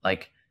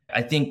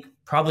 I think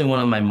probably one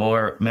of my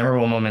more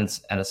memorable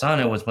moments at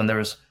Asana was when there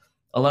was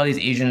a lot of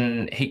these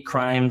Asian hate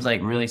crimes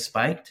really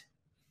spiked,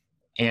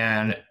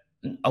 and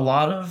a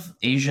lot of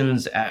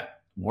Asians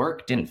at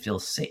work didn't feel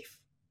safe,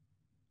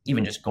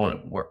 even just going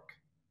to work.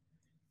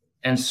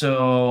 And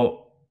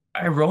so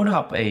I wrote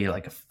up a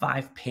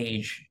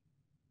 5-page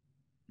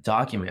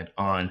document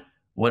on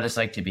what it's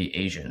like to be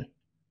Asian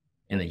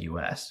in the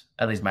US,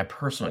 at least my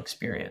personal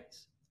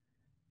experience.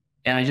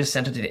 And I just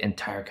sent it to the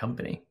entire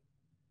company.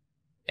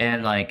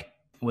 And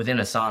within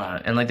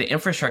Asana, and the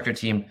infrastructure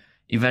team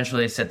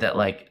eventually said that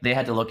they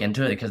had to look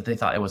into it because they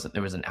thought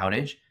there was an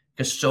outage,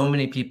 because so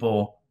many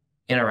people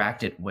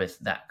interacted with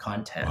that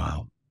content.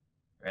 Wow.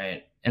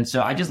 Right. And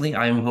so I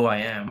am who I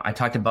am. I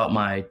talked about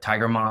my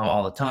tiger mom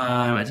all the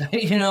time,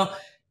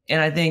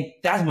 and I think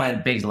that's my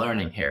big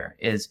learning here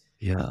is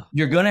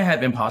you're going to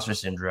have imposter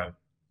syndrome.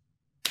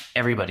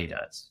 Everybody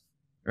does.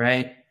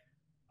 Right.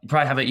 You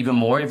probably have it even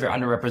more if you're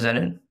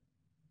underrepresented,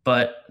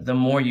 but the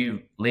more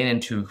you lean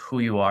into who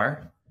you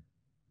are,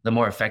 the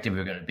more effective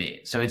you're going to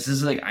be. So this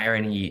is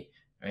irony,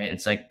 right?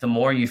 It's the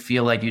more you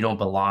feel like you don't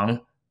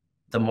belong,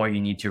 the more you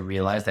need to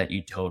realize that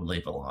you totally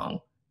belong.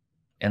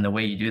 And the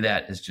way you do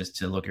that is just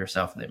to look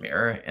yourself in the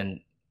mirror and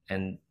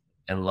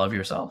love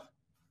yourself.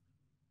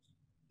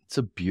 It's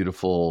a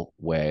beautiful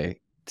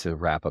way to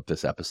wrap up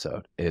this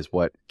episode. Is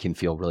what can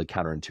feel really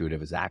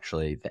counterintuitive is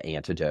actually the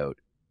antidote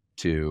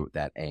to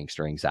that angst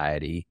or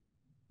anxiety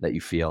that you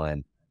feel.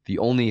 And the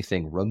only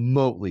thing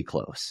remotely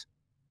close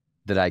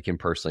that I can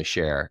personally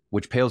share,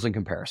 which pales in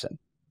comparison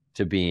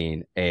to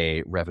being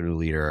a revenue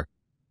leader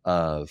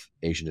of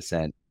Asian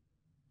descent.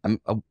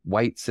 I'm a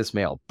white cis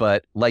male,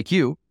 but like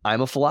you,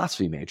 I'm a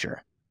philosophy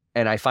major.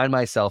 And I find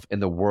myself in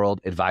the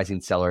world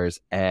advising sellers.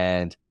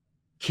 And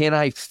can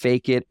I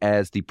fake it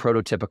as the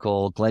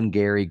prototypical Glenn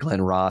Gary,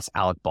 Glenn Ross,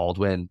 Alec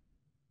Baldwin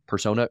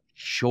persona?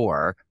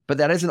 Sure. But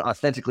that isn't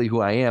authentically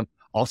who I am.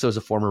 Also, as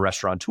a former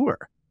restaurateur,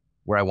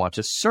 where I want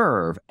to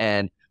serve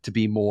and to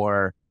be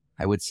more,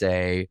 I would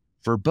say,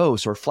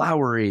 verbose or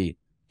flowery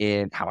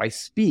in how I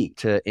speak,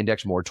 to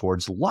index more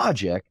towards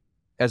logic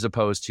as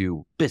opposed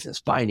to business,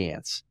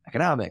 finance,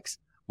 economics,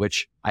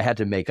 which I had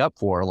to make up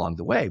for along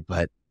the way.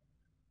 But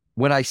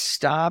when I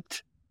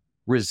stopped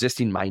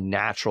resisting my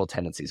natural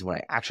tendencies, when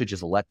I actually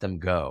just let them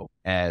go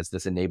as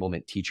this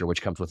enablement teacher,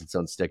 which comes with its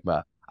own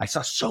stigma, I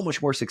saw so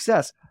much more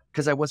success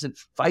because I wasn't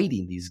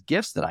fighting these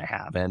gifts that I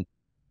have. And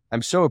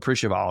I'm so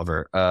appreciative,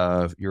 Oliver,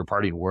 of your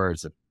parting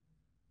words of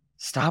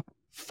stop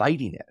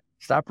fighting it.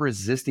 Stop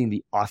resisting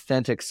the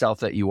authentic self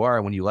that you are.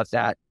 And when you let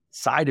that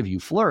side of you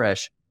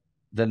flourish,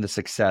 then the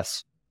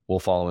success will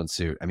follow in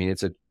suit. I mean,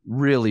 it's a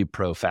really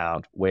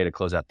profound way to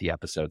close out the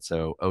episode.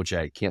 So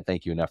OJ, can't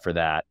thank you enough for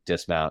that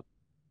dismount.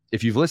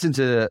 If you've listened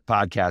to the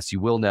podcast, you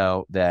will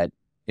know that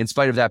in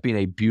spite of that being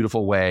a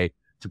beautiful way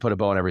to put a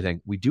bow on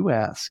everything, we do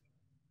ask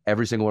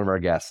every single one of our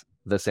guests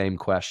the same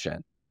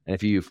question. And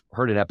if you've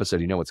heard an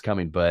episode, you know what's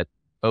coming. But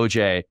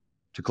OJ,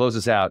 to close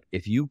us out,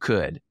 if you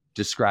could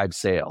describe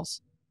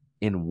sales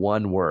in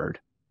one word,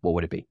 what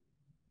would it be?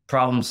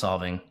 Problem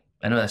solving.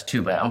 I know that's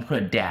two, but I'm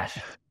putting a dash.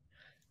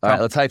 All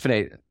right, let's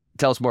hyphenate.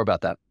 Tell us more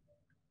about that.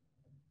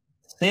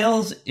 I think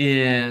sales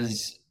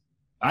is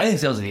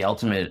the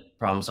ultimate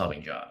problem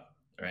solving job,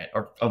 right?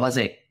 Or let's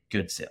say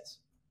good sales.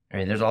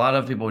 Right? There's a lot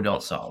of people who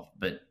don't solve,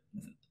 but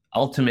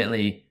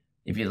ultimately,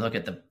 if you look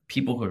at the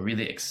people who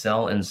really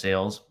excel in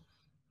sales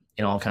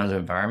in all kinds of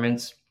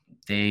environments,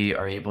 they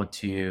are able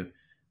to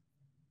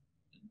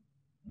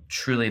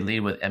truly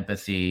lead with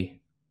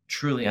empathy,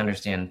 truly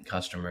understand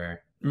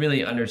customer,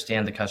 really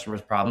understand the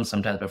customer's problem,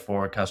 sometimes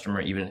before a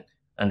customer even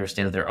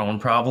understands their own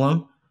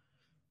problem,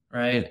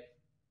 right?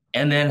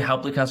 And then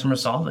help the customer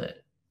solve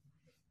it.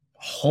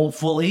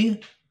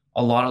 Hopefully,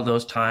 a lot of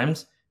those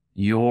times,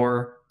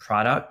 your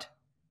product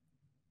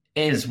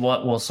is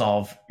what will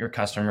solve your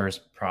customer's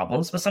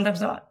problems, but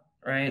sometimes not,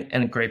 right?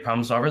 And a great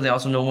problem solver, they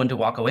also know when to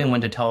walk away and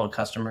when to tell a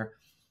customer,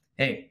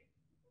 hey,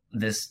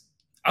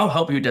 I'll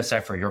help you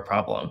decipher your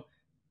problem.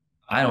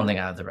 I don't think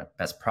I have the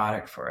best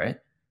product for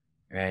it,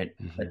 right?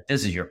 Mm-hmm. But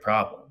this is your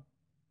problem.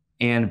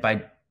 And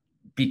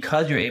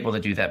because you're able to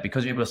do that,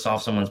 because you're able to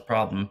solve someone's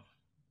problem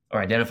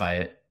or identify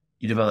it,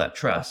 you develop that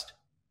trust.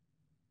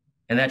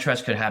 And that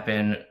trust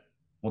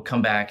will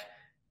come back,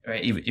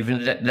 right?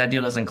 Even if that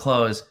deal doesn't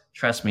close,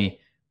 trust me,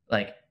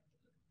 like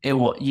it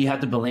will, you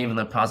have to believe in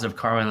the positive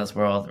karma in this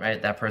world,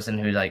 right? That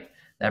person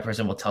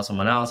will tell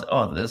someone else,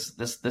 oh, this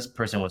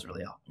person was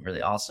really,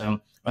 really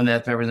awesome. And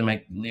that person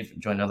might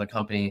join another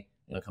company,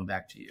 come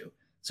back to you.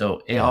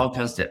 So it all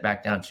comes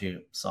back down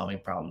to solving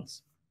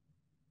problems.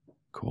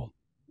 Cool.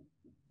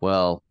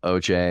 Well,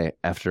 OJ,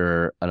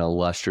 after an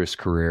illustrious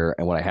career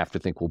and what I have to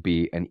think will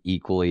be an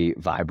equally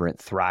vibrant,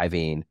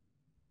 thriving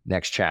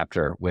next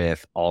chapter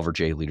with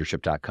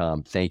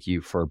OliverJLeadership.com, thank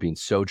you for being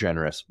so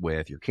generous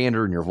with your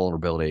candor and your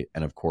vulnerability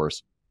and, of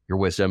course, your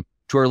wisdom.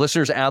 To our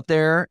listeners out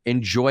there,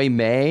 enjoy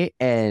May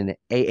and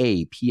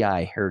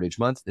AAPI Heritage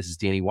Month. This is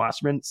Danny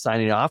Wasserman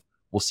signing off.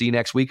 We'll see you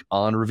next week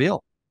on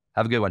Reveal.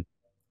 Have a good one.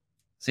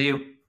 See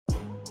you.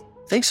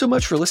 Thanks so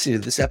much for listening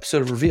to this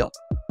episode of Reveal.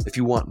 If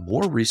you want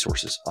more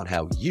resources on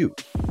how you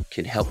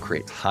can help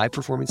create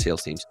high-performing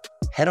sales teams,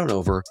 head on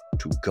over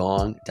to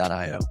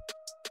gong.io.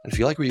 And if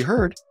you like what you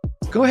heard,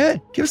 go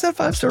ahead, give us that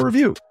 5-star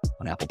review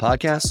on Apple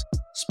Podcasts,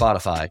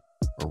 Spotify,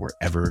 or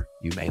wherever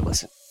you may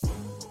listen.